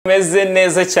Meze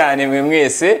neza cyane mwe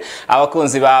mwese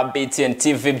abakunzi ba BTN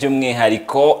TV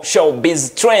by'umwihariko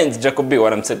ShowBiz Trends. Jacobi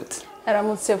waramutse gute?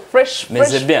 Aramutse fresh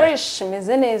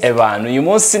meze neza. Abantu uyu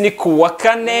munsi ni ku wa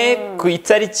kane ku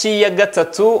itariki ya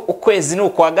gatatu ukwezi ni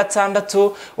ukwa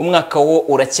gatandatu umwaka wo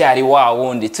uracyari wa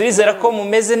wundi. Turizera ko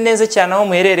mumeze neza cyane aho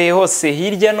muherereye hose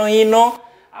hirya no hino.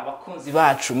 Abakunzi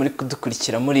bacu muri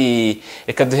kudukurikira muri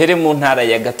reka duhere mu ntara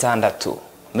ya gatandatu.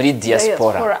 Muri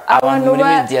diaspora abantu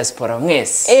muri diaspora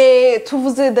mwese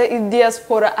tuvuze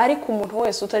diaspora ariko umuntu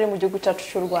wese utari mu gihugu cyacu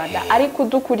cy'u Rwanda ariko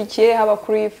udukurikiye haba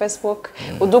kuri Facebook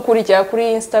udukurikiye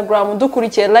kuri Instagram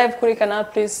udukurikiye live kuri Canal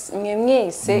Plus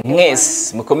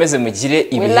mwese mukomeze mugire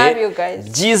ibihe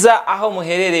byiza aho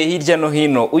muherereye hirya no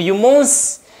hino. Uyu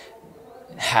munsi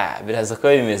biraza ko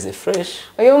bimeze fresh.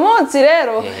 Uyu munsi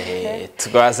rero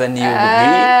twazaniye ubwi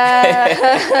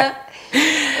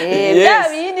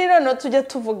bindi no tujya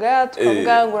tuvuga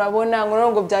tukavuga ngo urabona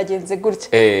ngo byagenze gutya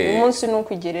umunsi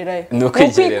n'ukwigererayo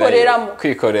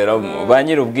kwikoreramo ba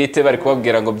nyiri ubwite bari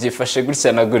kubabwira ngo byifashe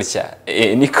gutya na gutya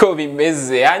niko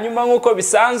bimeze. Hanyuma nk'uko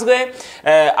bisanzwe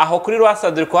aho kuri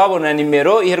Rwanda duri kuhabona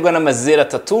nimero iherwa n'amazero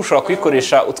 3 ushobora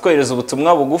kuyikoresha utwohereza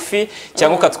ubutumwa bugufi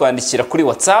cyangwa ukatwandikira kuri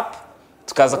WhatsApp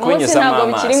tukaza kubinyuzamo amaso.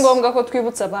 Ntabwo bikiri ngombwa ko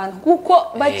twibutsa abantu kuko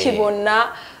bakibona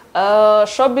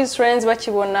ShowBiz Trends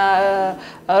bakibona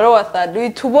Rwanda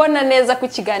tubona neza ku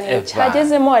kiganiro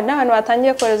cyagezemo n'abantu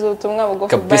batangiye koreza ubutumwa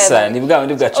bugufi kabisa. Ni bwa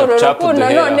bindi bwa chap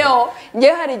duhera noneho nge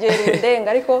hari igihe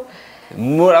rundenga ariko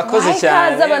murakoze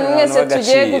cyane abantu mwese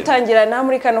tugiye gutangirana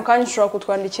muri kano kanya ushobora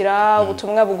kutwandikira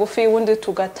ubutumwa bugufi ubundi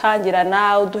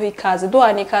tugatangirana uduha ikaze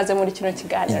duhana ikaze muri kino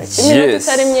kiganiro kimwe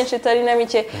tutari myinshi itari na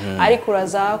mike ariko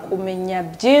uraza kumenya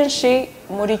byinshi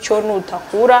muri cyo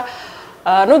nutakura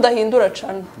nudahindura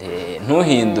cyane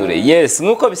ntuhindure. Yes,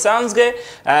 nkuko bisanzwe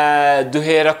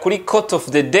duhera kuri quote of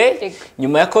the day.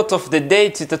 Nyuma ya quote of the day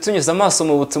tutatunyuza amaso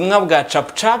mu butumwa bwa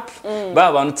chap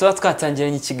ba bantu tuba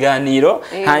twatangiranye ikiganiro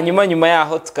hanyuma nyuma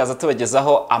yaho tukaza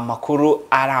tubagezaho amakuru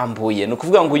arambuye. No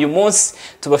kuvuga ngo uyu munsi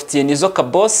tubafitiye Nizzo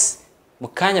boss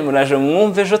mukanya muraje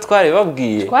mwumve ejo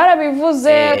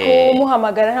twarabivuze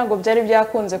kumuhamagara ntabwo byari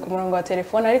byakunze ku murongo wa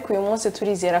telefone ariko uyu munsi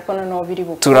turizera ko noneho biri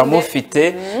bukunde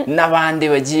turamufite n'abandi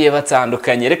bagiye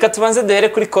batandukanye. Reka tubanze duhere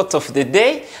kuri quote of the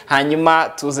day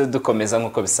hanyuma tuze dukomeza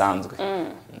nkuko bisanzwe.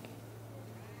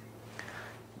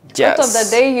 Quote of the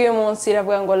day uyu munsi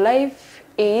iravuga ngo life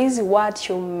is what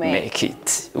you make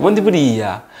it. Ubundi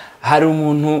buriya hari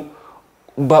umuntu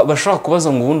bashobora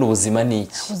kubaza ngo ubundi ubuzima ni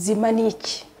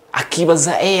iki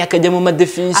akibaza akajya mu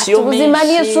madefinisiyo menshi. Ubuzima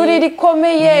ni ishuri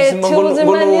rikomeye,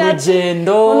 ubuzima ni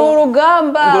urugendo, ni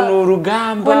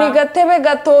urugamba, ni gatebe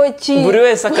gatoki. Buri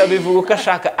wese akabivuga uko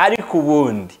ashaka ariko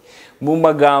ubundi mu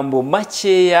magambo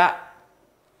makeya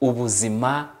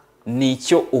ubuzima ni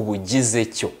icyo ubugize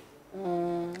cyo.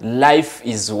 Life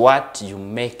is what you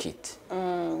make it.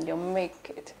 You make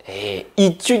it.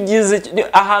 Icyo ugize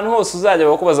ahantu hose uzajya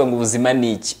bakubaza ngo ubuzima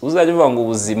ni iki uzajya uvuga ngo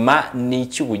ubuzima ni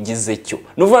icyo ubugize cyo.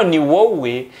 Nuvuga ni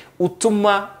wowe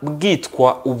utuma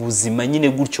bwitwa ubuzima nyine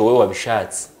gutyo wowe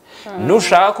wabishatse.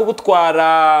 Nushaka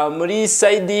kubutwara muri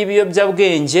side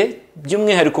y'ibiyobyabwenge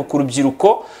by'umwihariko ku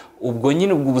rubyiruko ubwo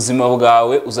nyine ubwo ubuzima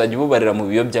bwawe uzajya ububarira mu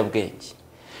biyobyabwenge.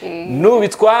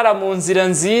 Nubitwara mu nzira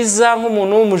nziza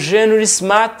nk'umuntu w'umujene uri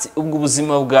smart ubwo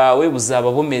ubuzima bwawe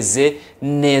buzaba bumeze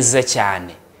neza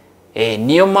cyane.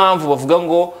 Niyo mpamvu bavuga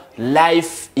ngo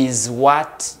life is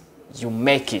what you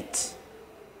make it.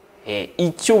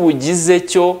 Icyo ubugize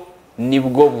cyo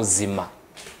nibwo buzima.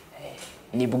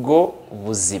 Nibwo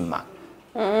buzima.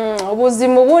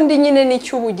 Ubuzima ubundi nyine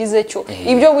nicyo ubugize cyo.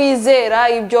 Ibyo wizera,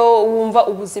 ibyo wumva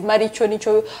ubuzima ari cyo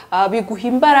nicyo biguha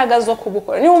imbaraga zo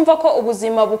kubukora. Ni wumva ko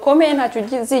ubuzima bukomeye ntacyo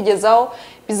uzigezaho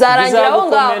bizarangira aho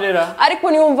ngaho.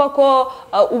 Ariko ni wumva ko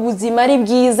ubuzima ari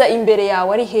bwiza imbere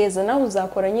yawe ari heza nawe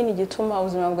uzakora nyine igituma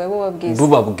ubuzima bwawe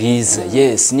buba bwiza.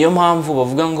 Yes, niyo mpamvu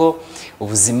bavuga ngo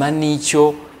ubuzima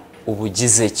nicyo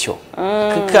ubugize cyo.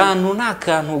 Kantu nta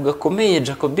kantu gakomeye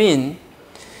Jacobin.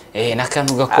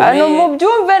 Nakantu gakomeye mu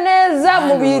byumve neza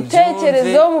mu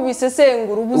bitekerezo mu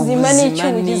bisesengura ubuzima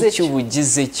nicyo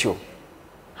ubugize cyo.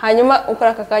 Hanyuma ukora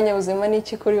akakanya ubuzima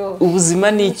niki kuri wowe?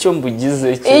 Ubuzima nicyo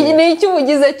mbugize cyo. Ni icyo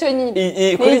ubugize cyo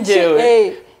nyine. Kuri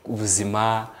jewe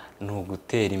ubuzima ni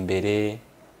ugutera imbere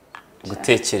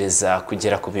gutekereza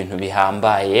kugera ku bintu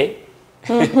bihambaye.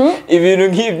 Ibintu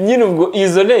nyine ubwo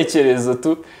izo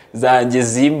ntekerezo zanjye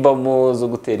zimbamo zo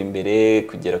gutera imbere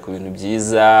kugera ku bintu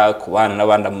byiza kubana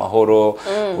n'abandi amahoro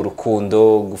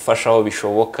urukundo gufasha aho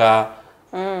bishoboka.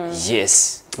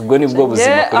 Yes, ubwo nibwo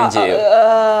buzima kuri njyewe.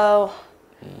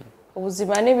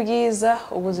 ubuzima ni bwiza,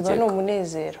 ubuzima ni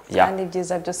umunezero kandi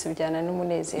ibyiza byose bijyana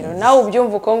n'umunezero. Nawe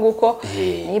ubyumva uko nguko,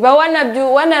 niba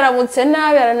wanaramutse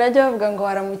nabi aranajya bavuga ngo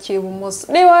waramukiye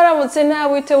ibumoso. Niba waramutse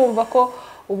nabi uhite wumva ko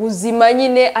ubuzima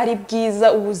nyine ari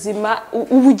bwiza, ubuzima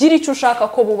ubugira icyo ushaka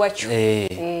ko buba cyo.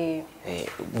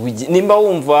 Nimba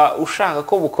wumva ushaka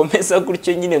ko bukomeza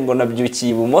gutyo nyine ngo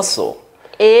nabyukiye ibumoso,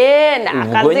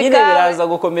 ubwo nyine biraza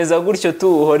gukomeza gutyo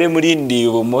tuhore muri ndi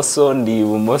ibumoso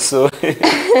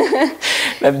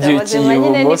nabyukiye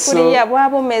ibumoso. Nyine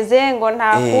waba umeze ngo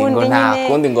nta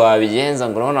kundi ngo wabigenza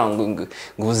ngo urabona ngo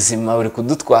ubuzima buri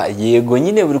kudutwara. Yego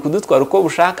nyine buri kudutwara uko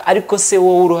bushaka, ariko se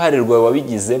wowe uruhare rwawe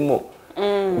wabigizemo,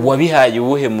 wabihaye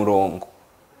uwuhe murongo,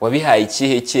 wabihaye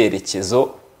ikihe cyerekezo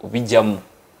ubijyamo?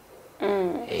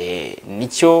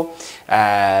 Nicyo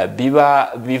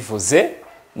biba bivuze.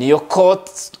 Niyo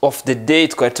quote of the day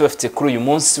twari tubafite kuri uyu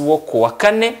munsi wo ku wa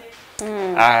kane.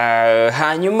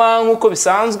 Hanyuma nk'uko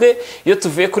bisanzwe iyo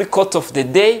tuvuye kuri quote of the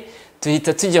day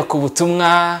tuhita tujya ku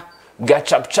butumwa bwa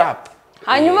cap.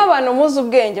 Hanyuma abantu muzi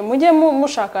ubwenge mujye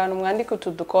mushaka ahantu mwandika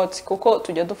utu dukoti, kuko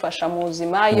tujya dufasha mu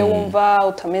buzima. Iyo wumva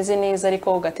utameze neza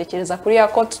ariko ugatekereza kuri ya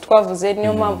quote twavuze,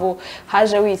 niyo mpamvu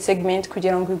haje wi segment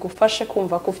kugira ngo igufashe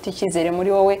kumva ko ufite icyizere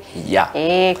muri wowe.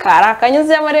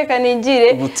 Karakanyuze amareka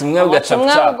nigire ubutumwa bwa cap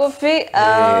bugufi.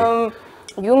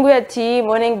 Yungu ati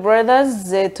morning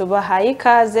brothers, tubahaye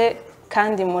ikaze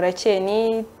kandi murakeye.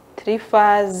 Ni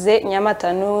Trifaze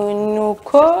Nyamata.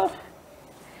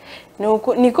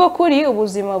 Niko kuri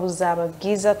ubuzima buzaba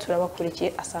bwiza,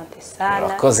 turabakurikiye. Asante sana.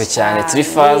 Urakoze cyane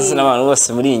Trifaze n'abantu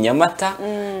bose muri Nyamata.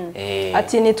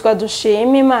 Ati nitwa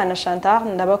Dushima Imana Chantal,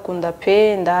 ndabakunda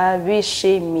pe,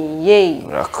 ndabishimiye.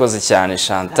 Urakoze cyane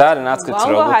Chantal, natwe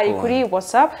turabakunda. Ngo hari kuri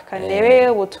WhatsApp kandebe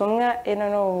ubutumwa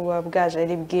no bwaje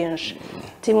ari bwinshi.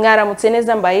 Ati mwaramutse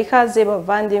neza, mbaye ikaze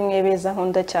bavandimwe beza,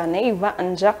 nkunda cyane Iva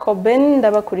Jacoben,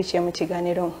 ndabakurikiye mu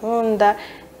kiganiro nkunda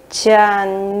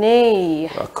cyane.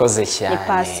 Urakoze cyane. Ni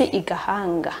Pasi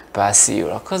Igahanga. Pasi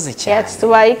urakoze cyane.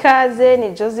 Tubaye ikaze. Ni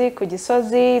Josie ku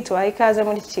Gisozi, tubaye ikaze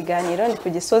muri kiganiro Ndi ku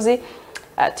Gisozi.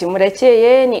 Ati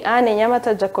murakeye. Ni Anne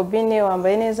Nyamata Jacobine,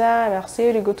 wambaye neza, merci,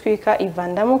 uri gutwika.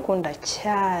 Ivan ndamukunda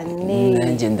cyane.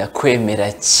 Nanjye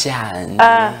ndakwemera cyane.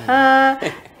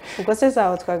 Ubwo se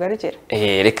zaho twagarukira.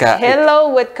 Reka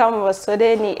hello, welcome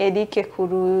basore. Ni Eric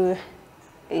Kuru.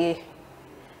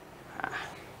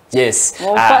 Yes.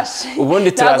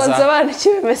 Ubundi turaza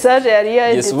message yari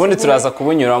yanditse. Yes, ubundi turaza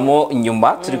kubunyuramo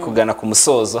nyuma turi kugana ku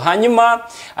musozo. Hanyuma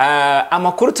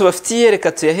amakuru tubafitiye,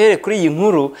 reka tuyahere kuri iyi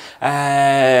nkuru.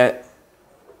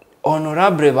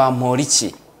 Honorable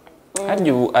Bamporiki,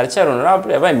 harya ubu aracyari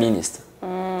honorable, yabaye minister.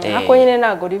 Ako nyine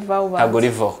nago rivaho ubanza. Nago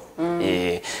rivaho.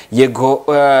 Yego,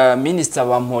 Minister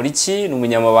Bamporiki ni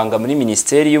umunyamabanga muri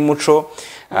Minisiteri y'Umuco.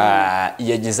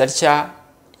 Yagize atya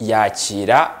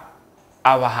yakira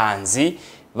abahanzi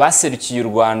baserukiye u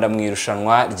Rwanda mu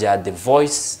irushanwa rya The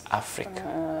Voice Africa.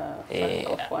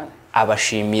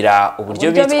 Abashimira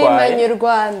uburyo bitwaye,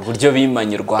 uburyo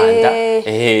bimanye u Rwanda.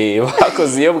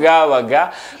 Bakoze iyo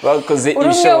bwabaga, bakoze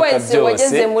ibishoboka byose.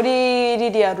 Wageze muri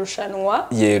ririya rushanwa.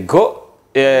 Yego.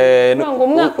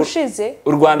 Umwaka ushize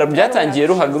u Rwanda byatangiye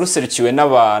ruserukiwe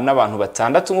n'abantu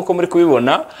batandatu nk'uko muri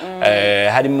kubibona.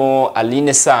 Harimo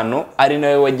Aline Sano, ari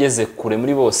nawe wageze kure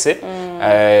muri bose.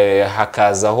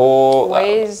 Hakazaho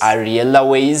Ariella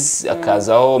Ways,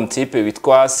 hakazaho umutipe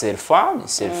witwa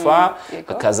Selfa,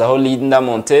 hakazaho Linda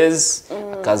Montez,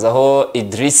 hakazaho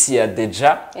Idrisia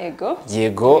Deja.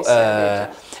 Yego.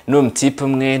 N'umutipe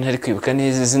umwe ntari kwibuka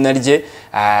neza izina rye.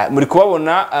 Muri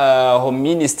kubabona ho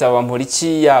Minister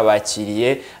Bamporiki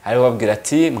yabakiriye, ari babwira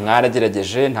ati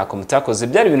mwaragerageje ntako mutakoze.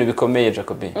 Byari ibintu bikomeye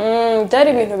Jacobi.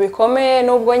 Byari ibintu bikomeye,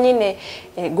 nubwo nyine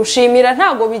gushimira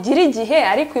ntago bigira igihe,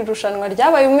 ariko irushanwa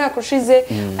ryabaye umwaka ushize.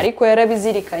 Ariko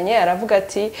yarabizirikanye, aravuga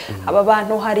ati aba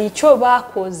bantu hari icyo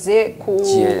bakoze ku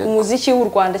muziki w'u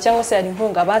Rwanda, cyangwa se hari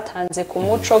inkunga batanze ku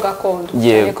muco gakondo.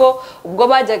 Ariko ubwo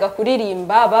bajyaga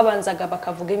kuririmba babanzaga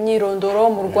bakavuga imyirondoro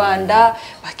mu Rwanda,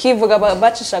 bakivuga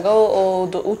bacishagaho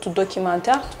utu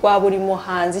documentaire twa buri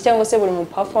muhanzi cyangwa se buri mu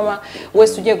performer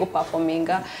wese ugiye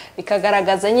guperforminga,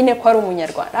 bikagaragaza nyine ko ari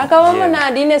umunyarwanda. Hakabamo na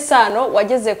Aline Sano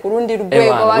wageze ku rundi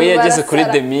rwego, we yageze kuri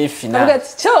demi final.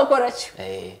 Ati cyo kora cyo.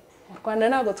 Mu Rwanda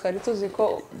ntago twari tuzi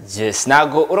ko. Yes,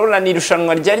 ntago urabona ni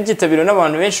irushanwa ryari ryitabiriwe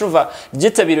n'abantu benshi, uva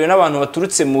ryitabiriwe n'abantu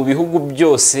baturutse mu bihugu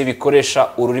byose bikoresha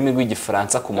ururimi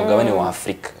rw'igifaransa ku mugabane wa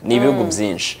Afrika. Ni ibihugu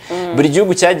byinshi. Buri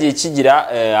gihugu cyagiye kigira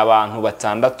abantu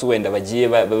batandatu wenda bagiye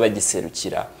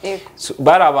bagiserukira.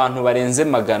 Bari abantu barenze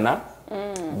 100.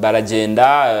 Baragenda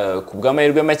ku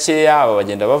bw'amahirwe makeya,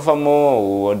 bagenda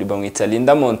bavamo. Bamwita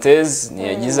Linda Montez,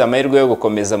 yagize amahirwe yo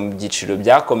gukomeza mu byiciro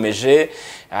byakomeje.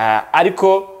 Ariko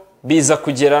biza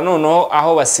kugera noneho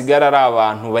aho basigara ari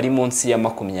abantu bari munsi ya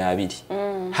 20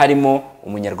 harimo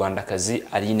umunyarwandakazi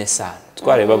Aline Sano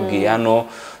tware babwiye hano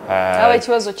aba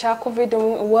ikibazo cya covid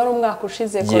wari umwaka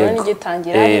ushize corona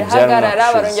igitangira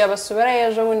hagarara barongera basubira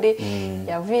ejo bundi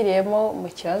yaviriyemo mu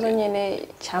kibazo nyene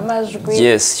cy'amajwi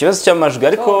yes ikibazo cy'amajwi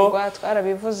ariko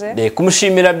twarabivuze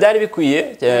kumushimira byari bikwiye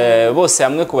bose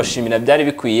hamwe kubashimira byari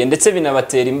bikwiye ndetse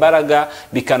binabatera imbaraga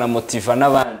bikanamotiva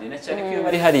n'abandi na cyane ko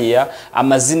bari hariya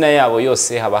amazina yabo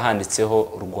yose haba handitseho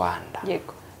Rwanda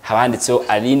yego habanditseho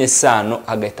Aline Sano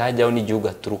hagahita hajyaho n'igihugu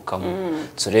aturukamo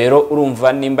so rero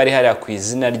urumva nimba ari hariya ku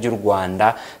izina ry'u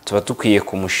Rwanda tuba tukwiye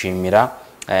kumushimira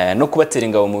no kubatera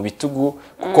ingabo mu bitugu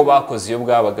kuko bakoze iyo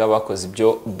bwabaga bakoze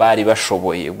ibyo bari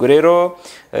bashoboye ubwo rero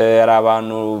hari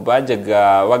abantu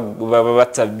bajyaga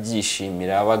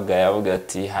batabyishimira bagaya bavuga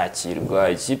ati hakirwa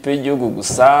ikipe y'igihugu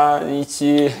gusa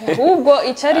iki ubwo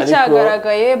icyari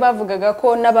cyagaragaye bavugaga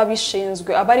ko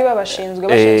n'ababishinzwe abari babashinzwe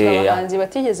abahanzi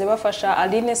batigeze bafasha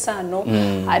Aline Sano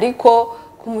ariko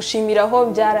kumushimiraho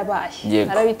byarabaye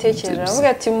arabitekereza avuga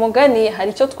ati mugani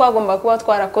hari icyo twagomba kuba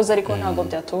twarakoze ariko ntago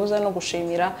byatubuza no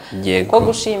gushimira ko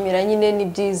gushimira nyine ni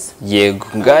byiza yego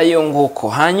ngayo nguko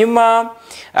hanyuma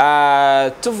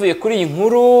tuvuye kuri iyi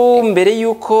nkuru mbere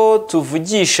yuko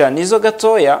tuvugisha nizo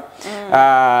gatoya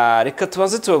reka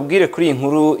tubanze tubabwire kuri iyi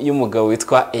nkuru y'umugabo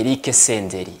witwa Eric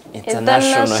Senderi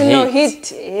international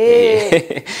hit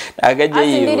agajye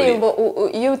yiwe indirimbo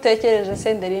iyo utekereje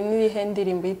Senderi nihe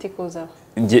ndirimbo itikuza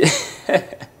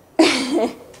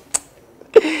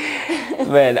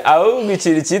Ben aho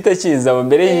gicira cyita kiza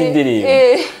mbere y'indirimbo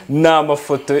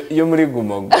n'amafoto yo muri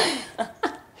gumago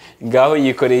ngaho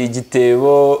yikoreye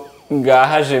igitebo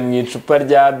ngahaje mu icupa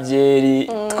rya byeri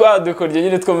twadukorye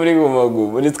nyine two muri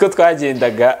gumago nitwo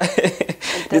twagendaga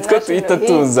nitwo tuhita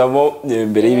tuzamo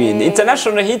mbere y'ibindi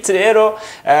international hit rero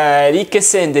Eric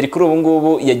Senderi kuri ubu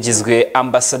ngubu yagizwe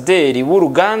ambasaderi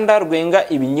w'uruganda rwenga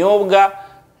ibinyobwa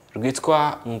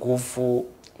rwitwa Ngufu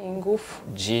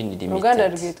Gin Limited uruganda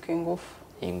rwitwa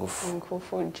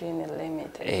Ngufu Gin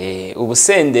Limited ubu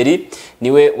Senderi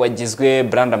niwe wagizwe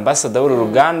brand ambassador w'uru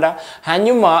ruganda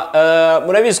hanyuma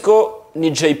murabizi ko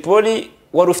ni Jay Polly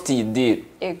wari ufite iyi deal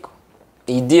yego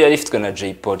iyi deal yari ifitwe na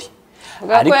Jay Polly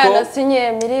ariko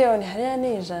yanasinye miliyoni hariya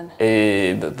ni ijana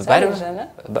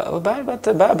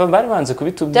bari banze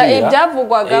kubitubwira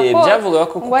byavugwaga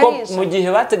ko kuko mu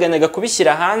gihe bateganaga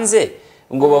kubishyira hanze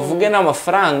ngo bavuge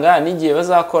n'amafaranga n'igihe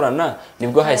bazakorana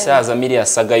nibwo hahise haza miliya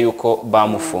saga yuko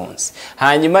bamufunze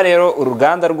hanyuma rero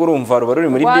uruganda rw'urumva ruba ruri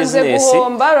muri business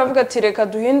baravuga ati reka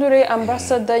duhindure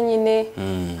ambassador nyine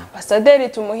ambasaderi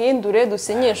tumuhindure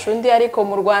dusinyisha undi ariko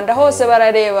mu Rwanda hose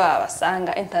barareba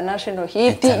basanga international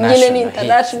hit nyine ni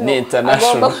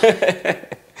international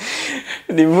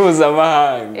ni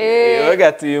mpuzamahanga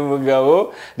bagati uyu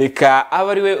mugabo reka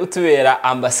aba ari we utubera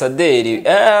ambasaderi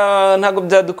ntago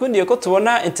byadukundiye ko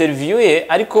tubona interview ye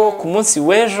ariko ku munsi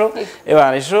w'ejo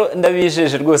ejo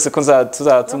ndabijeje rwose ko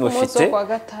tuzaba tumufite kwa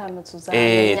gatanu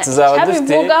tuzaba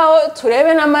dufite bivugaho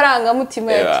turebe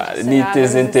n'amarangamutima yacu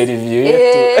niteze interview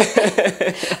ye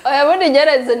oyabone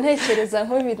gereze ntekereza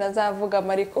nk'ibintu azavuga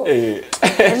mariko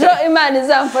ejo Imana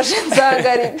izamfashe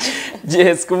nzagarije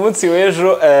yes ku munsi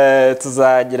w'ejo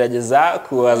tuzagerageza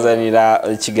kubazanira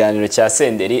ikiganiro cya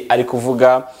Senderi ari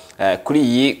kuvuga kuri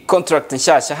iyi contract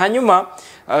nshyashya hanyuma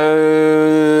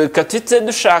katwite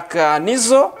dushaka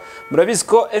Nizzo murabizi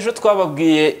ko ejo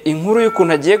twababwiye inkuru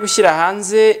y'ukuntu agiye gushyira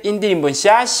hanze indirimbo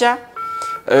nshyashya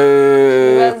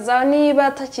baza niba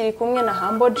atakiri kumwe na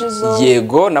Humble Jizzo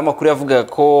yego n'amakuru yavugaga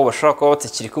ko bashobora kuba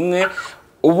batakiri kumwe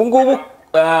ubu ngubu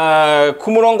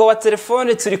ku murongo wa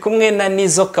telefone turi kumwe na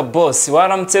Nizzo Kabosi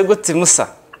waramutse gute Musa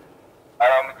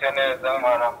aramutse neza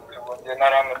mwaramutse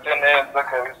naramutse neza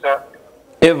kabisa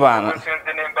ebana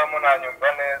sinzi nimba munanyumva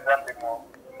neza ndi mu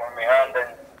mihanda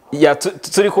ya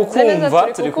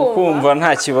turi kukumva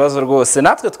nta kibazo rwose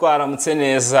natwe twaramutse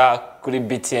neza kuri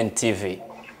BTN TV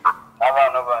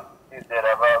abantu bazizera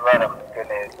baramutse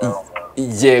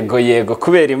neza yego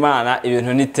kubera Imana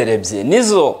ibintu niterebye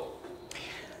Nizzo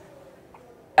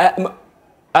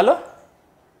Allo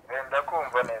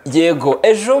yego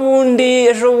ejo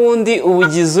bundi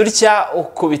ubugize utya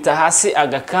ukubita hasi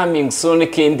aga coming soon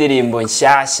k'indirimbo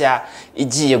nshyashya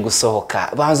igiye gusohoka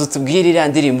banza utubwire iriya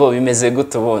ndirimbo bimeze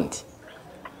gute ubundi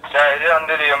iriya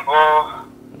ndirimbo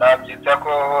nabyita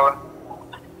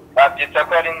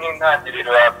ko ari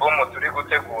nk'intangiriro ya album turi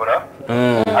gutegura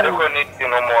ariko ni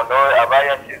ikintu umuntu aba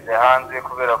yashyize hanze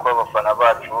kubera ko abafana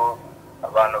bacu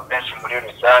abantu benshi muri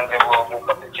rusange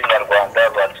bumva ikinyarwanda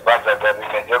bazaga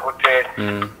bimeze gute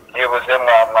nibuze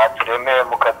mwaturemeye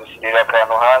mukadushyirira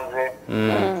akantu hanze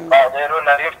rero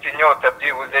nari mfite inyota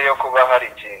byibuze yo kuba hari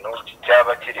ikintu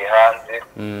cyaba kiri hanze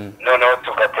noneho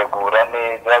tugategura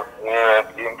neza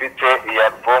byimbitse iyi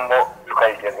albumu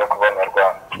tukayigeza ku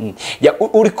banyarwanda.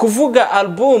 Uri kuvuga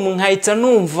album nkahita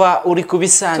numva uri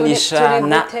kubisanisha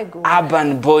na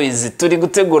Urban Boys. Turi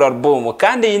gutegura album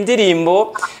kandi iyi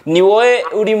ndirimbo ni wowe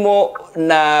urimo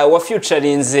na wa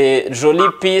featurinze Jolly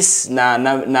Peace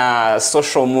na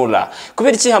Social Mula.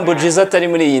 Kubera iki Humble Jizzo atari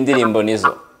muri iyi ndirimbo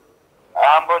Nizzo?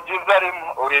 Humble Jizzo arimo,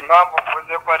 uri impamvu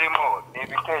mvuze ko arimo ni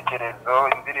ibitekerezo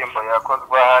indirimbo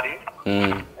yakozwe hari,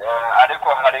 ariko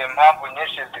hari impamvu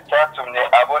nyinshi zitatumye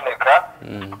aboneka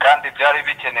kandi byari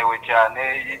bikenewe cyane.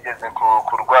 Yigeze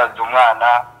kurwaza umwana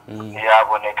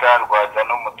ntiyaboneka, arwaza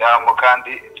n'umudamu,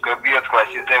 kandi twebwe iyo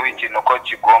twashyizeho ikintu ko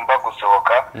kigomba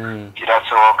gusohoka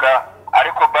kirasohoka.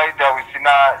 Ariko by the way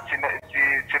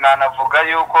sinanavuga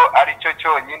yuko ari cyo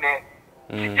cyonyine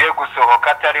kigiye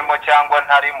gusohoka atarimo cyangwa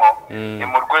ntarimo. Ni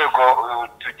mu rwego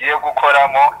tugiye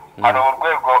gukoramo, hari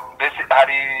urwego mbese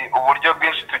hari uburyo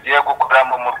bwinshi tugiye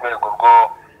gukoramo mu rwego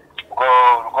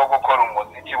rwo gukora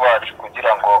umuziki wacu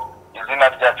kugira ngo izina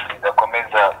ryacu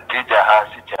ridakomeza rijya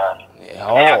hasi cyane.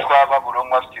 Iyo twaba buri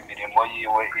umwe afite imirimo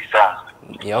yiwe isanzwe.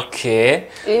 Okay.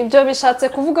 Ibyo bishatse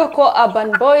kuvuga ko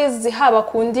Urban Boys haba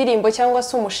ku ndirimbo cyangwa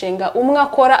se umushinga umwe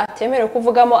akora atemerewe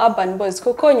kuvugamo Urban Boys,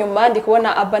 kuko nyuma ndi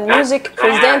kubona Urban Music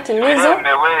President Nizzo.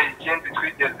 Ikindi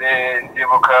twigeze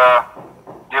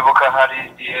ndibuka hari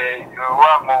igihe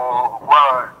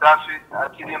wa Safi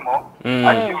akirimo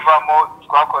akivamo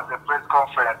twakoze press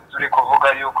conference turi kuvuga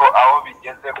yuko aho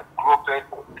bigeze groupe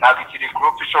ntabwo ikiri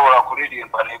groupe ishobora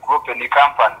kuririmba, ni groupe ni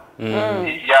company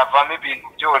yavamo ibintu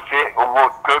byose. Ubu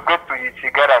twebwe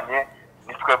tuyisigaranye,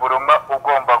 nitwe buri umwe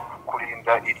ugomba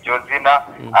kurinda iryo zina,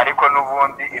 ariko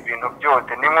n'ubundi ibintu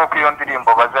byose ni nk'uko iyo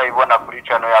ndirimbo bazayibona kuri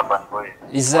channel ya Urban Boys.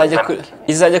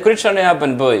 Izajya kuri channel ya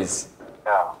Urban Boys.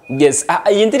 Yes,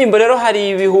 iyi ndirimbo rero hari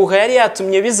ibihuha yari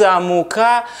yatumye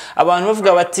bizamuka, abantu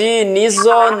bavuga bati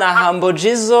Nizzo na Humble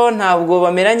Jizzo ntabwo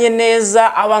bameranye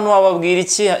neza. Abantu bababwira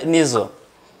iki Nizzo?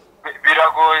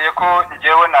 Biragoye ko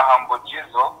njyewe na Humble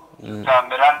Jizzo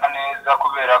tutamerana neza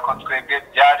kubera ko twebwe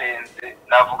byarenze,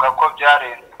 navuga ko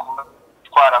byarenze kuba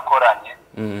twarakoranye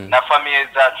na famiye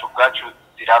zacu ubwacu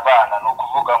zirabana. Ni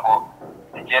ukuvuga ngo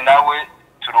njye nawe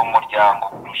turi umuryango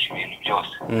kurusha ibintu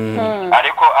byose.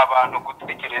 Ariko abantu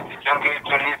gutekereza ibyo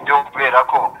ngibyo n'ibyo kubera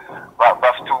ko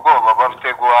bafite ubwoba,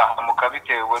 bafite guhahamuka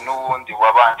bitewe n'ubundi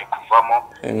wabanje kuvamo,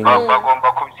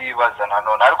 bagomba kubyibaza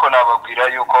nanone. Ariko nababwira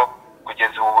yuko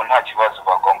kugeza ubu nta kibazo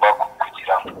bagomba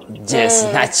kugiramo. Yes,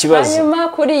 nta kibazo. Hanyuma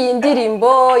kuri iyi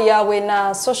ndirimbo yawe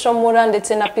na Social Mula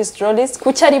ndetse na Peace Jolis,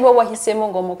 kuki ari bo wahisemo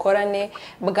ngo mukorane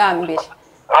bwa mbere?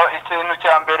 Ikintu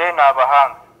cya mbere ni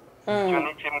abahanga.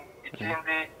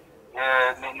 Ikindi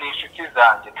ni inshuti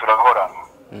zanjye turahorana.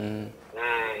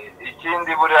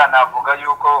 Ikindi buriya navuga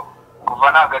yuko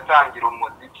kuva nagatangira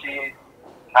umuziki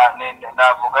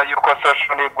navuga yuko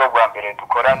Social nibwo bwa mbere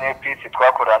dukoranye. Peace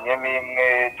twakoranyemo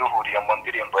imwe duhuriye mu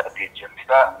ndirimbo ya DJ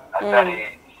Mira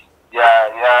atari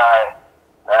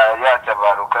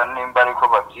yatabaruka nimba ariko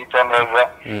babyita neza.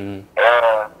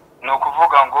 Ni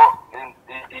ukuvuga ngo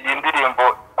iyi ndirimbo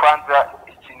kwanza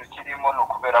ikintu kirimo ni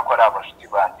ukubera ko ari abashuti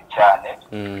banjye cyane,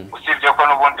 usibye ko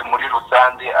n'ubundi muri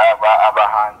rusange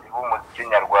abahanzi b'umuziki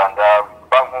nyarwanda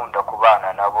bankunda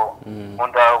kubana nabo,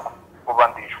 nkunda kuba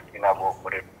ndi inshuti nabo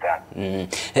muri rusange.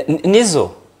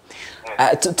 Nizzo,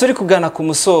 turi kugana ku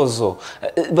musozo,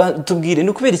 tubwire ni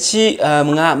ukubera iki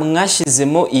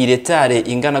mwashyizemo iyi retare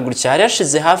ingana gutya? Hari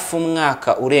hashize hafi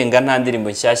umwaka urenga nta ndirimbo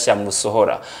nshyashya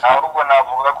musohora. Ahubwo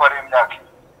navuga ko ari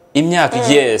imyaka.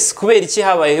 Yes, kubera iki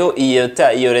habayeho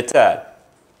iyo retare?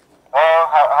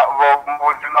 Mu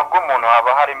buzima bw'umuntu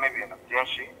haba harimo ibintu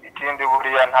byinshi. Ikindi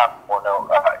buriya nta muntu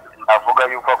navuga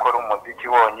yuko akora umuziki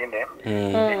wonyine.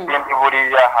 Ikindi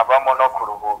buriya habamo no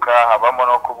kuruhuka, habamo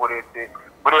no kuburetse,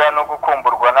 buriya no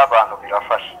gukumburwa n'abantu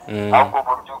birafasha. Ahubwo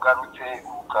uburyo ugarutse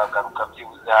ukagaruka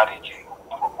byibuze hari ikintu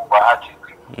uba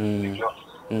hakizwe.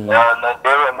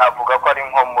 Rero navuga ko ari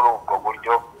nko muri ubwo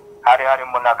buryo hari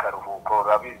harimo n'akaruhuko.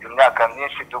 Urabizi imyaka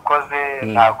myinshi dukoze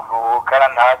nta kuruhuka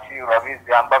ntaki,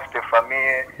 urabizi yamba afite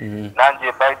famiye,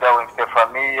 nanjye by the way mfite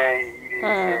famiye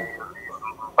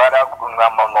barakunga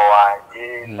mama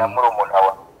wanjye na murumuna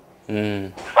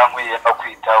wanjye bankwiye no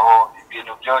kwitaho,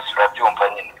 ibintu byose urabyumva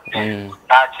nyine.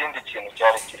 Nta kindi kintu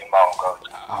cyari kirimo aho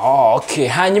ngaho. Okay,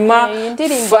 hanyuma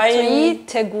indirimbo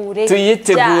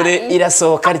tuyitegure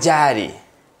irasohoka ryari?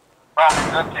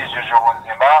 Batijije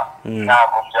ubuzima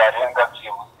ntabwo byarenga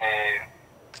byibuze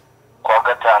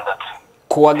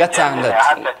kuwa gatandatu.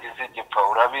 Hatagize igipfa,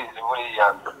 urabizi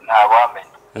buriya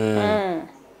ntawamenya.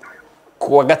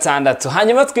 kuwa gatandatu.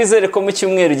 Hanyuma twizere ko mu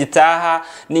cyumweru gitaha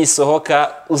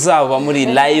nisohoka uzaba muri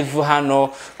live hano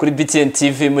kuri BTN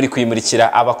TV muri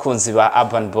kuyimurikira abakunzi ba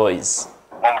Urban Boys.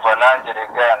 Umva nanjye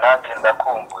rega nanjye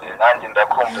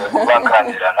ndakumbuye kuba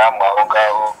nganira namwe aho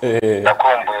ngaho.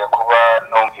 Ndakumbuye kuba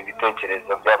numva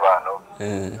ibitekerezo by'abantu.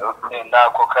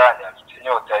 Nako kanya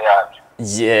inyota yabyo.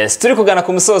 Yes, turi kugana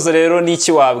ku musozo rero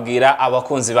n'iki wabwira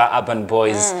abakunzi ba Urban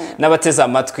Boys n'abateze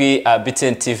amatwi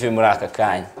BTN TV muri aka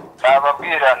kanya.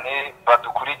 Nababwira ni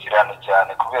badukurikirane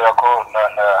cyane kubera ko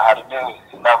harimo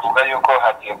navuga yuko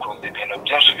hagiye kuza ibintu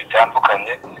byinshi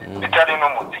bitandukanye bitari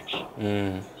n'umuziki.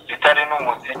 Bitari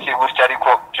n'umuziki gutya ariko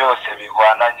byose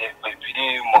bihwananye biri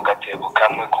mu gatebo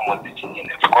kamwe k'umuziki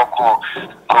nyine kuko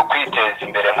kwiteza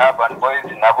imbere nk'Urban Boys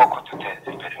nabo kuduteza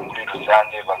imbere muri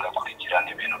rusange bagakurikirana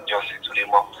ibintu byose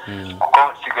turimo kuko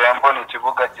sigaye mbona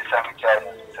ikibuga gisa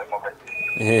nk'icyahindutse mu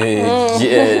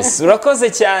Yes, urakoze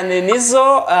cyane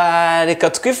Nizzo. Reka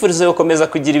twifurize gukomeza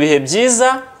kugira ibihe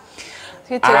byiza.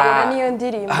 Twitegura niyo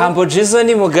ndirimbo. Hambo Jizo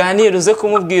ni muganira uze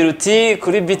kumubwira uti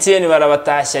kuri BTN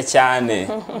barabatashya cyane.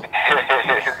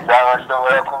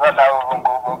 Zabashobora kuba nawe ubu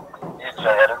ngubu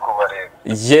yicaye ari kubareba.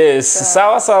 Yes,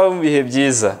 sawa mu bihe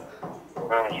byiza.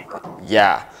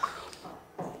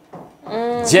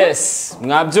 Yes,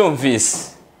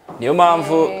 mwabyumvise. Niyo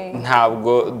mpamvu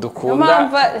ntabwo dukunda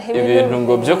ibintu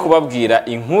ngo byo kubabwira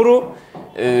inkuru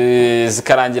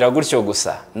zikarangira gutyo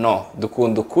gusa. No,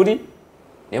 dukunda ukuri.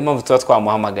 Niyo mpamvu tuba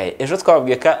twamuhamagaye. Ejo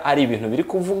twababwiye ko ari ibintu biri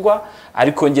kuvugwa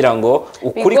ariko ngira ngo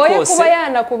ukuri kose bigoye kuba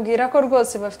yanakubwira ko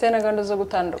rwose bafite na gahunda zo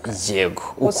gutandukana. Yego,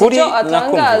 ukuri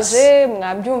atangaje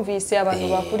mwabyumvise abantu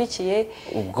bakurikiye.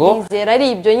 Nizera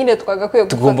ari ibyo nyine twagakwiye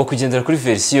gufata. Tugomba kugendera kuri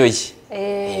version ye.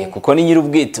 Kuko ni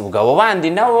nyir'ubwite ubwo bandi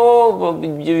nabo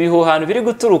bihuhano biri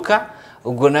guturuka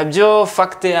ubwo nabyo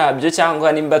fact yabyo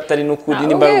cyangwa nimba atari n'ukuri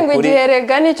nimba ari ukuri.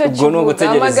 Igiherega nicyo kivuga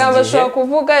amagambo ashobora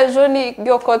kuvuga ejo ni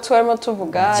yo ko twarimo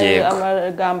tuvuga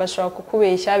amagambo ashobora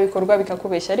kukubeshya bikorwa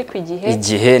bikakubeshya ariko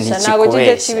igihe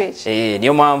ntikikubeshya.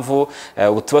 Niyo mpamvu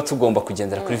tuba tugomba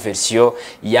kugendera kuri version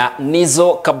ya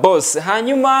Nizzo Kabos.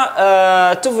 Hanyuma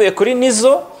tuvuye kuri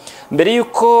Nizzo mbere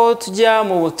yuko tujya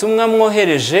mu butumwa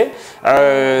mwohereje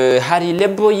hari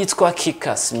label yitwa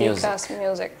KIKAC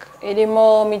Music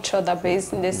irimo Mico the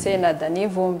Bass ndetse na Dani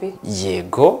Vumbi.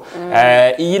 Yego,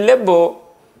 iyi label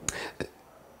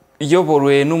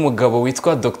iyobowe n'umugabo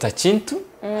witwa Dr Kintu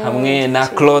hamwe na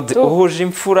Claude uhuje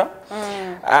imfura.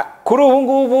 Kuri ubu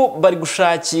ngubu bari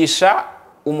gushakisha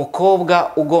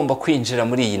umukobwa ugomba kwinjira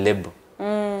muri iyi label.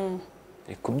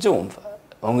 Kubyumva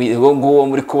nguwo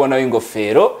muri kubona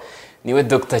w'ingofero niwe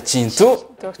Dr Kintu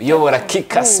uyobora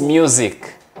KIKAC Music.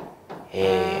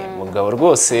 Mugabo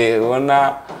rwose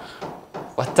ubona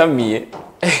watamiye.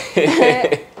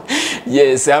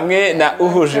 Yes, hamwe na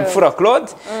uhuje imfura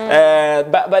Claude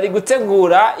bari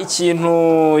gutegura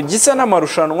ikintu gisa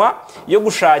n'amarushanwa yo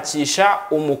gushakisha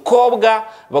umukobwa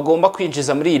bagomba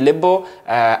kwinjiza muri iyi label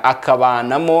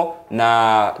akabanamo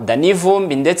na Dani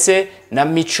Vumbi ndetse na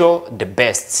Mico the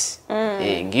Best.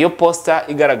 Ngiyo poster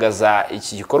igaragaza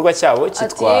iki gikorwa cyabo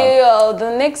cyitwa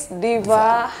The Next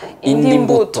Diva indi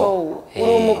mbuto.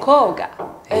 Uri umukobwa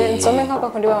nsome nk'uko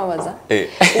kundi bamamaza.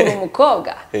 Uri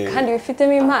umukobwa kandi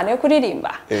bifitemo impano yo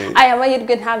kuririmba. Aya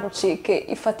mahirwe ntagucike.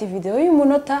 Ifata video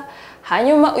y'umunota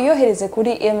hanyuma uyohereze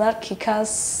kuri KIKAC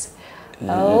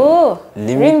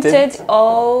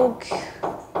limited.org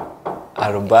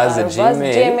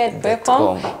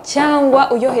 @gmail.com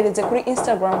cyangwa uyohereze kuri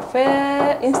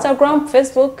Instagram,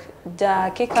 Facebook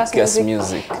bya KIKAC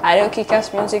Music. Ariyo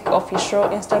KIKAC Music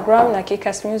official Instagram na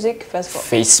KIKAC Music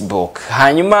Facebook.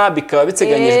 Hanyuma bikaba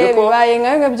biteganyijwe ko bibaye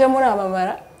nkaga byo muri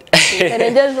amamara.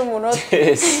 Teregeje umunota.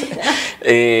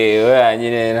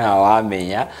 Nyine nta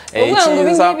wamenya.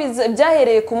 Ibi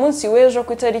byahereye ku munsi w'ejo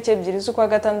ku itariki 2 z'ukwa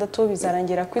gatandatu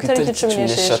bizarangira ku itariki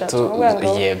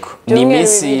 16. Yego. Ni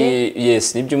iminsi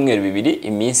ni ibyumweru bibiri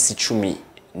iminsi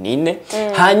 14.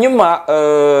 Hanyuma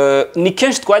ni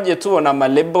kenshi twagiye tubona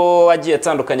amalebo agiye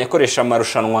atandukanye akoresha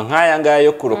amarushanwa nk'aya ngaya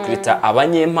yo kurokrita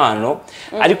abanyempano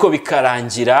ariko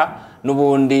bikarangira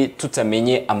nubundi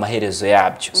tutamenye amaherezo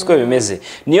yabyo. Siko bimeze.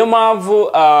 Niyo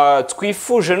mpamvu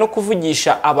twifuje no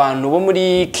kuvugisha abantu bo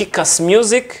muri KIKAC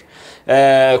Music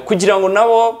kugira ngo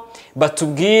nabo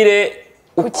batubwire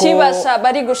ukibasha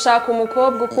bari gushaka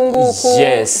umukobwa ukunguku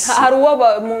hari uwo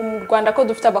mu Rwanda ko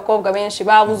dufite abakobwa benshi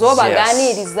babuze uwo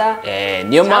baganiriza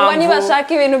niyo mpamvu cyangwa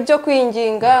nibashaka ibintu byo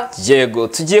kwinginga yego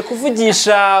tugiye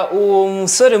kuvugisha uwo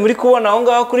musore muri kubona aho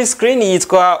ngaho kuri screen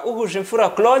yitwa Uhuje Imfura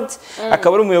Claude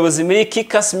akaba ari umuyobozi muri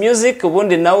KIKAC Music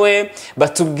ubundi nawe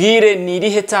batubwire ni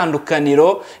irihe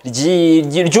tandukaniro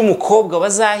ry'umukobwa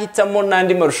bazahitamo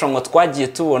n'andi marushanwa twagiye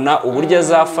tubona uburyo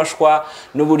azafashwa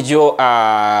n'uburyo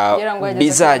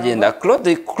bizagenda.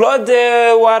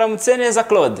 Claude waramutse neza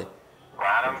Claude?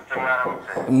 Waramutse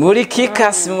muri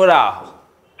KIKAC muri aho?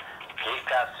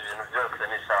 KIKAC ibintu byose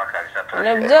ni sawa kabisa.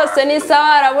 Byose ni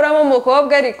sawa araburamo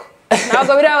umukobwa ariko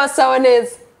ntabwo birabasawa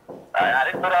neza.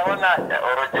 Ariko urabona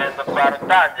urugendo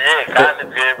twarutangiye kandi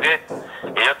twebwe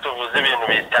iyo tuvuze ibintu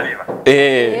bitabiba.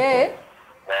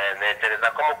 Netereza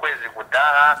ko mu kwezi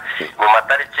gutaha mu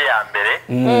matariki ya mbere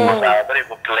tuzaba turi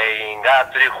guplayinga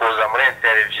turi kuza muri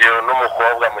interview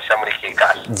n'umukobwa mushya muri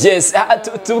KIKAC. Yes,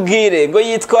 tubwire ngo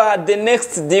yitwa The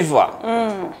Next Diva.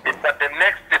 The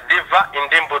Next Diva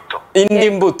indi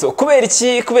mbuto. Kubera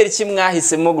iki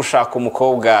mwahisemo gushaka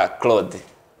umukobwa Claude?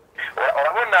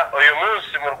 Urabona uyu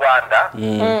munsi mu Rwanda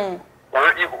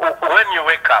when you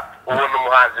wake up ubona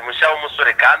umuhanzi mushya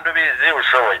w'umusore kandi ubizi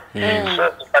ushoboye.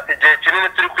 Dufata igihe kinini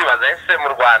turi kwibaza ese mu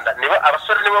Rwanda nibo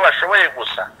abasore nibo bashoboye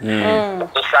gusa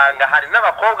dusanga hari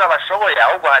n'abakobwa bashoboye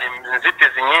ahubwo hari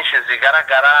inzitizi nyinshi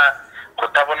zigaragara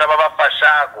kutabona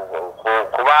babafasha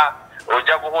kuba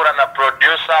ujya guhura na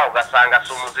producer ugasanga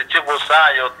si umuziki gusa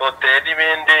yotote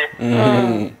n'ibindi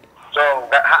so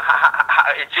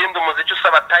ikindi umuziki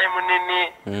usaba time nini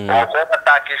umukobwa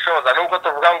atakishoza nubwo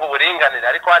tuvuga ngo uburinganire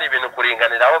ariko hari ibintu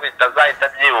kuringaniraho bitazahita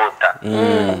byihuta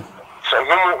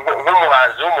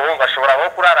nk'umuhanzi w'umuhungu ashobora nko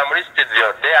kurara muri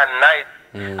studio day and night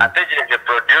ategereje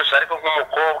producer ariko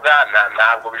nk'umukobwa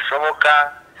ntabwo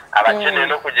bishoboka abakeneye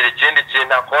no kugira ikindi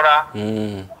kintu akora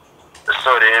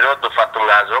so rero dufata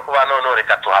umwanzuro wo kuba none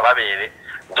reka tuhababere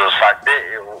dufate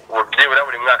byibura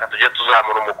buri mwaka tujye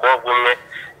tuzamura umukobwa umwe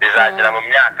bizagera mu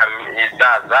myaka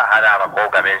izaza hari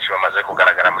abakobwa benshi bamaze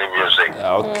kugaragara muri music.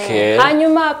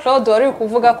 Hanyuma Claude wari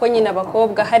kuvuga ko nyine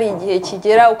abakobwa hari igihe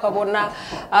kigera ukabona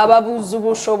ababuze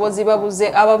ubushobozi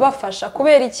babuze ababafasha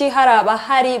kubera iki hari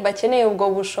abahari bakeneye ubwo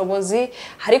bushobozi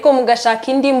ariko mugashaka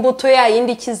indi mbuto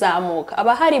yindi kizamuka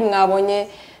abahari mwabonye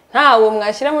ntawe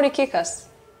mwashyira muri KIKAC?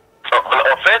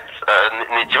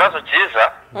 Ni ikibazo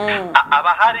cyiza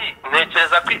abahari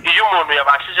ntekereza ko iyo umuntu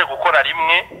yabashije gukora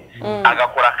rimwe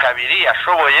agakora kabiri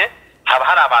yashoboye haba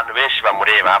hari abantu benshi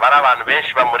bamureba haba hari abantu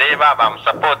benshi bamureba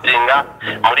bamusapotinga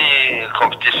muri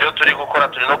competition turi gukora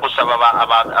turi no gusaba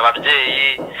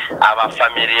ababyeyi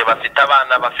abafamiliye bafite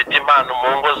abana bafite impano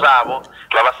mu ngo zabo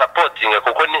babasapotinga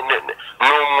kuko ni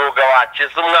umwuga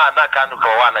wakiza umwana kandi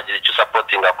ukaba wanagira icyo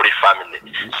sapotinga kuri family.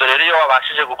 So rero iyo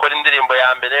wabashije gukora indirimbo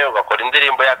ya mbere ugakora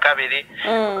indirimbo ya kabiri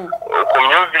ku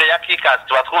myumvire ya KIKAC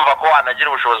tuba twumva ko wanagira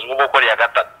ubushobozi bwo gukora iya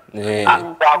gatatu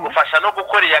twagufasha no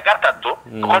gukora iya gatatu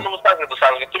kuko n'ubusanzwe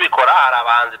dusanzwe tubikora hari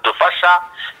abahanzi dufasha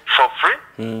for free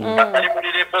batari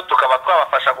muri label tukaba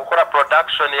twabafasha gukora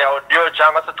production ya audio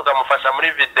cyangwa se tukamufasha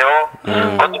muri video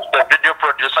ko dufite video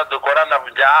producer dukorana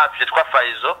bya hafi yitwa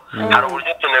Faizo hari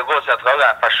uburyo tunegose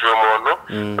twagafasha uyu muntu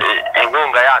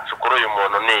inkunga yacu kuri uyu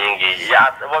muntu ni ingiyi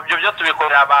byo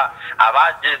tubikorera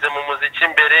abageze mu muziki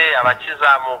imbere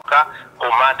abakizamuka ku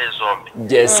mpande zombi.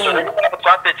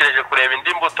 Twatekereje kureba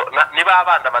indi mbuto niba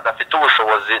abana badafite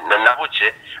ubushobozi na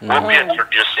buke bwo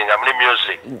kwintroducinga muri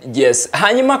music.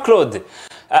 Hanyuma Claude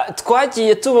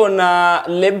twagiye tubona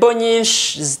lebo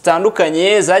nyinshi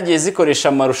zitandukanye zagiye zikoresha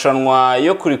amarushanwa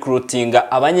yo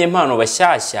kurikrutinga abanyempano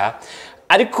bashyashya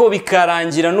ariko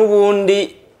bikarangira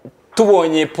n'ubundi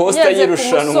tubonye posta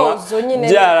y'irushanwa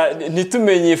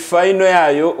ntitumenye final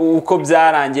yayo uko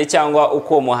byarangiye cyangwa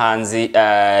uko umuhanzi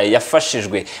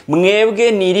yafashijwe.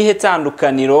 Mwebwe ni irihe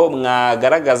tandukaniro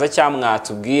mwagaragaza cyangwa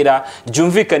mwatubwira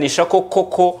ryumvikanisha ko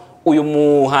koko uyu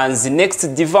muhanzi Next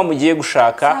Diva mugiye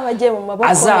gushaka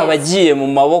azaba agiye mu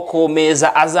maboko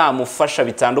meza azamufasha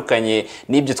bitandukanye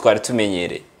n'ibyo twari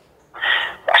tumenyereye?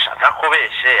 Bashaka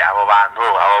kubeshe abo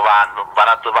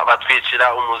bantu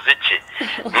batwicira umuziki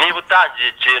niba utangiye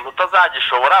ikintu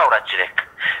utazagishobora urakireka.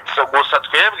 So gusa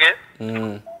twebwe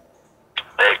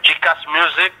KIKAC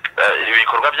Music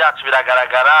ibikorwa byacu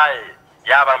biragaragara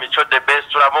yaba Mico the Best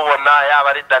turamubona yaba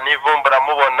ari Danivo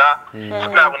turamubona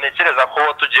ntabwo ntekereza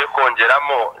ko tugiye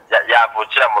kongeramo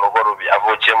yavukira mu rugo rubi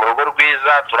avukiye mu rugo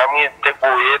rwiza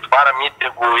turamwiteguye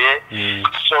twaramwiteguye.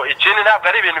 So ikindi ntabwo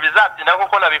ari ibintu bizatinda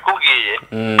kuko nabikubwiye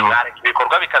mwareka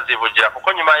ibikorwa bikazivugira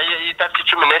kuko nyuma y'itariki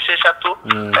 16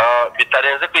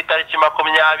 bitarenze ku itariki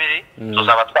 20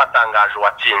 tuzaba twatangaje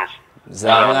uwatsinze.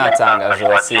 zamwatangaje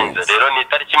watsinze. Rero ni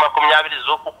itariki 20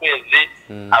 z'uku kwezi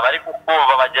abari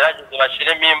kukumva bagerageze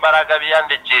bashiremo imbaraga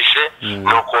biyandikishe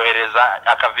no kohereza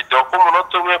akavideo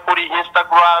k'umunota umwe kuri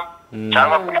Instagram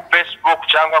cyangwa kuri Facebook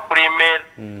cyangwa kuri email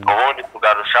ubundi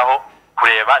tugarushaho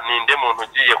kureba ninde muntu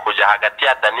ugiye kujya hagati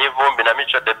ya Dani Vumbi na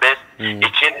Mico the Best.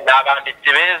 Ikindi n'abanditsi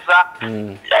beza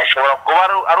yashobora kuba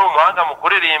ari umuhanga mu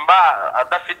kuririmba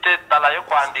adafite tala yo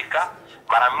kwandika,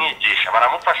 baramwigisha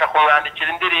baramufasha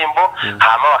kumwandikira indirimbo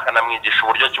hama bakanamwigisha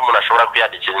uburyo cy'umuntu ashobora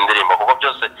kwiyandikira indirimbo kuko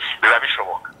byose biba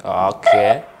bishoboka.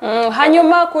 Okay.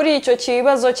 Hanyuma kuri icyo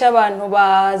kibazo cy'abantu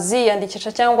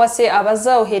baziyandikisha cyangwa se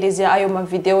abazaohereza ayo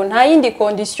mavideo, nta yindi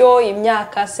condition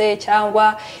imyaka se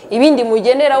cyangwa ibindi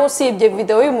mugenera usibye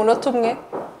video y'umunota umwe?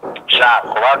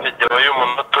 Kuba video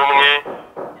y'umunota umwe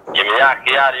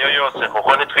imyaka iyo ariyo yose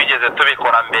kuko nitwigeze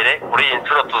tubikora mbere, kuri iyi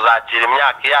nshuro tuzakira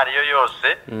imyaka iyo ariyo yose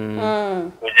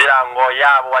kugira ngo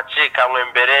yaba wacikamwe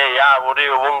mbere yaba uri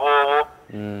ubu ngubu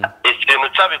ikintu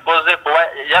cyabikoze kuba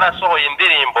yarasohoye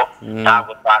indirimbo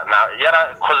ntabwo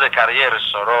yarakoze kariyeri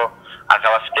solo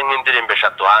akaba afite nk'indirimbo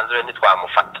 3 hanze we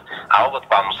ntitwamufata ahubwo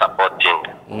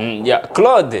twamusapotinga.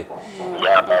 Claude,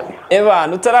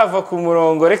 utarava ku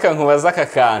murongo reka nkubaza aka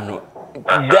kantu.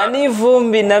 Dani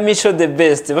Vumbi na Mico the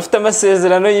Best bafite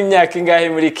amasezerano y'imyaka ingahe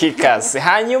muri KIKAC?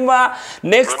 Hanyuma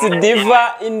Next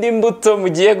Diva indi mbuto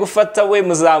mugiye gufata we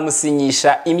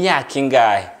muzamusinyisha imyaka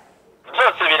ingahe?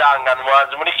 Byose birangana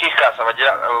umuhanzi muri KIKAC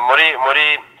abagira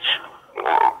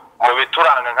mu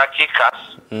bituranga nka KIKAC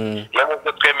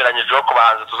nubwo twemeranyije ko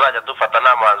bahanze tuzajya dufata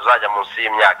nta muhanzi uzajya munsi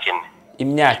y'imyaka 4.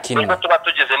 Imyaka 4 nubwo tuba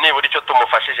tugize nibura icyo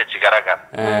tumufashije kigaragara.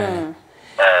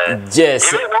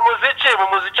 Yes. Mu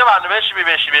muziki abantu benshi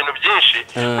bibesha ibintu byinshi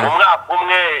mu mwaka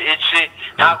umwe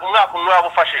ntabwo umwaka umwe waba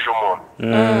ufashije umuntu.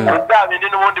 Bya bindi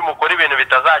n'ubundi mukora ibintu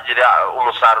bitazagira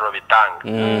umusaruro bitanga.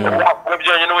 Umwaka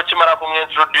byonyine ubukimara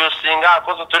kumwintroducinga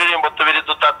akoze uturirimbo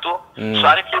 2-3 so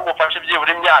ariko iyo umufashe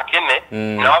byibura imyaka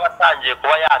 4 nawe abatangiye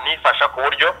kuba yanifasha ku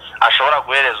buryo ashobora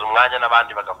guhereza umwanya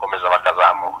n'abandi bagakomeza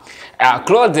bakazamuka.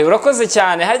 Claude urakoze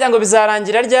cyane. Harya ngo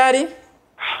bizarangira ryari?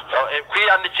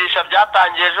 Kwiyandikisha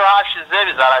byatangiye ejo hashize,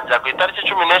 bizarangira ku itariki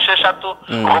 16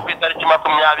 kuko ku itariki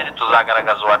 20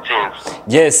 tuzagaragaza uwatsinze.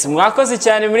 Yes, mwakoze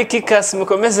cyane muri KIKAC,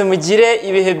 mukomeze mugire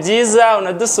ibihe byiza.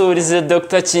 Unadusurize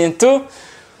Dr. Kintu.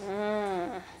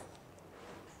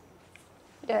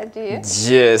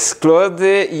 Yes,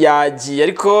 Claude yagiye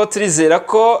ariko turizera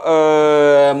ko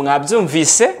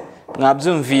mwabyumvise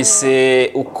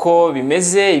uko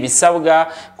bimeze ibisabwa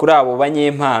kuri abo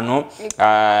banyempano.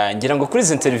 Ngira ngo kuri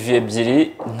izi interview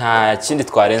ebyiri nta kindi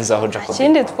twarenzaho Jacob.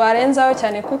 Ikindi twarenzaho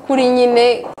cyane kuko uri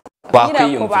nyine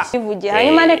bakwiyumvise.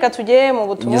 Hanyuma reka tujye mu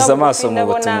butumwa Nyuza amaso mu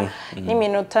butumwa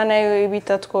n'iminota nayo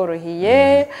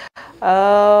bitatworohiye.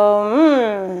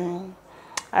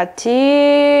 Ati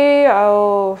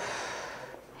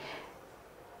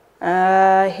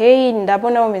hey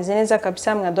ndabona mumeze neza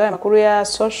kabisa, mwadoye amakuru ya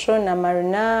social na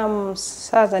Marina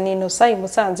musaza Ninosa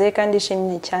imusanze kandi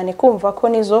ishimye cyane kumva ko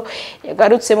Nizzo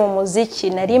yagarutse mu muziki.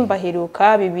 Nari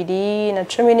mbaheruka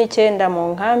 2019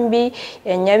 mu nkambi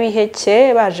ya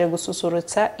Nyabiheke baje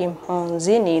gususurutsa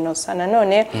impunzi. Ninosa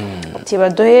nanone ati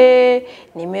badohe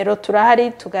nimero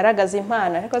turahari tugaragaza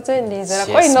impano. Ariko se ndizera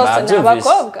ko Ninosa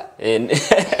n'abakobwa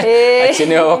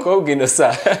akeneye abakobwa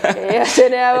Ninosa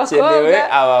akeneye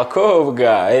abakobwa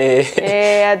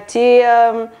ati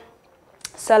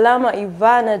Salama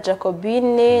Ivana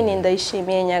Jacobine ni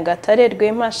ndayishimiye Nyagatare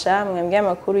Rwempasha mwembwe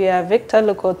amakuru ya Victor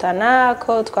Lukotana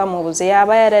ko twamubuze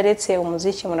yaba yararetse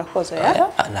umuziki murakoze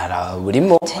nara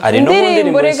burimo ari no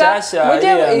mundirimbo nshyashya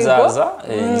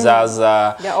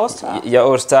nzaza ya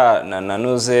All Star na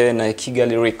nuze na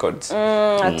Kigali Records.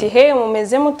 Ati he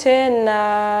mumeze mute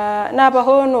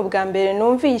nabaho n'ubwa mbere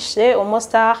numvishe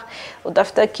umustar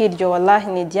udafite kiryo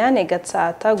wallahi ni Diane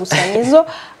Gatsata gusa Nizzo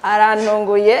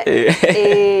arantongoye.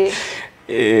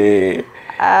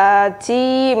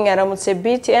 Ati mwaramutse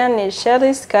BTN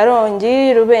Charles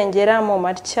Karongi Rubengera mu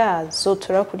Matyazo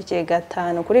turakurikiye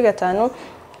 5/5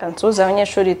 kantuza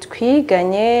abanyeshuri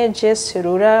twiganye Jesse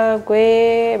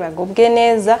Ruragwe bagubwe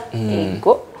neza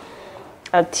ego.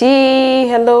 Ati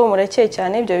hello murakeye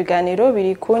cyane ibyo biganiro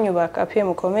biri kunyubaka pe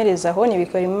mukomerezaho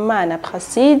nibikora Imana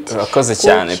Placide. Urakoze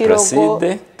cyane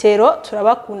Placide. Tero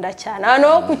turabakunda cyane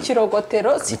hano ku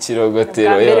Kirogotero. Ku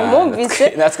Kirogotero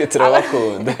natwe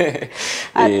turabakunda.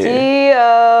 Ati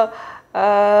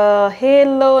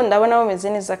hello ndabona mumeze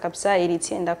neza kabisa iri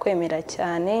tsinda kwemera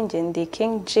cyane nge ndi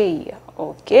King G.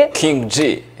 Okay King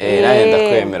G nawe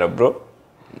ndakwemera bro.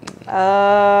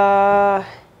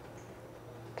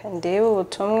 Kandebe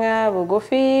ubutumwa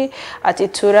bugufi ati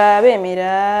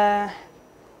turabemera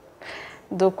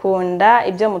dukunda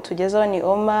ibyo mutugezaho ni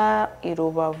Omar i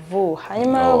Rubavu.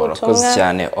 Hanyuma urakoze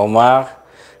cyane Omar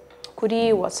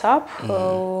kuri WhatsApp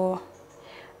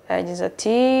yagize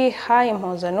ati hi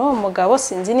impuzano umugabo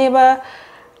sinzi niba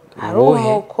ari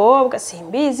umukobwa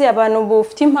simbizi abantu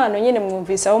bufite impano nyine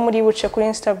mwumvise aho muri buce kuri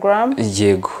Instagram.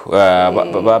 Yego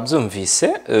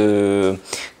babyumvise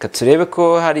katurebe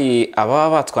ko hari ababa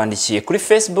batwandikiye kuri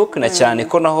Facebook na cyane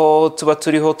ko naho tuba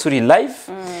turiho turi live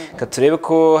katurebe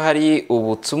ko hari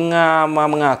ubutumwa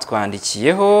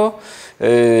mwatwandikiyeho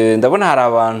ndabona hari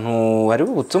abantu bari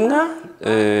ubutumwa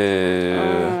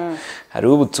hari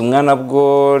ubutumwa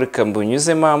nabwo reka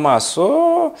mbunyuzemo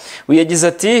amaso uyagize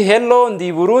ati hello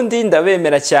ndi Burundi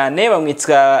ndabemera cyane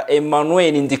bamwitwa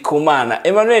Emmanuel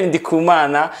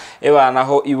Ndikumana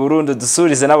ebanaho i Burundi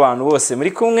dusurize n'abantu bose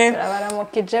muri kumwe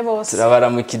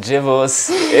turabaramukije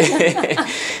bose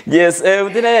yes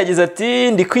udina yagize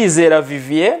ati ndi kwizera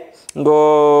Vivier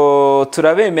ngo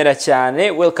turabemera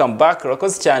cyane welcome back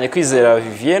urakoze cyane kwizera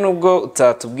Vivier nubwo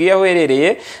utatubwiye aho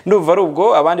herereye ndumva ari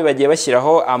ubwo abandi bagiye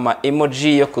bashyiraho ama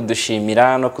emoji yo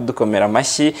kudushimira no kudukomera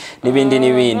amashyi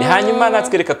n'ibindi hanyuma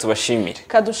natwe reka tubashimire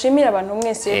kadushimira abantu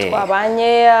mwese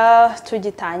twabanye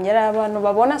tugitangira abantu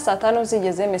babona saa 5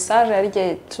 zigeze message ari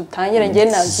gihe tutangira nge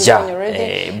nazibonye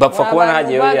already bapfa kubona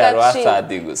hagiye ya Rwanda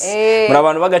gusa muri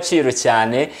abantu bagaciro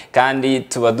cyane kandi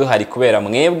tuba duhari kubera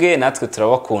mwebwe natwe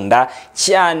turabakunda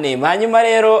cyane hanyuma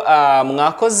rero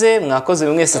mwakoze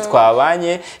mwese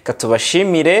twabanye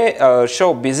katubashimire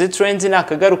ShowBiz Trends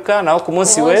nakagaruka naho ku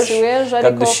munsi w'ejo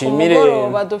kadushimire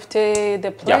badufite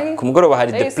the play ku mugoroba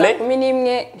hari the play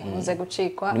 11 nimuze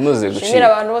gucikwa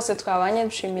dushimira abantu bose twabanye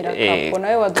dushimira Kapo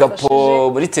nawe wadufashije Kapo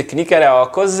muri technique ari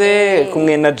abakoze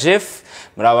kumwe na Jeff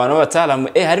muri abantu bataramu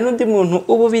hari n'undi muntu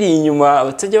ubu biri inyuma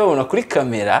batajya babona kuri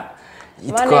kamera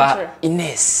yitwa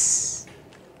Ines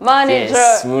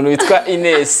Manager umuntu witwa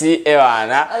Ines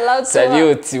ebana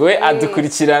salute we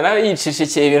adukurikirana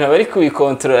yicishekeye ibintu bari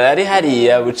kubikontrola ari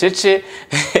hariya bucece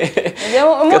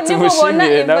nimubona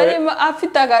imbarimo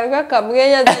afite agaruka kamwe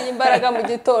yazanye imbaraga mu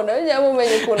gitondo bijya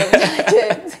mumenye ukuntu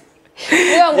byagenze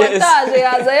niyo ngo taje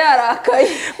yaza yarakaye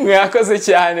mwakoze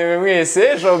cyane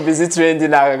mwese ShowBiz Trends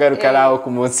nakagaruka naho ku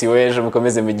munsi w'ejo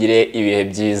mukomeze mugire ibihe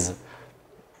byiza.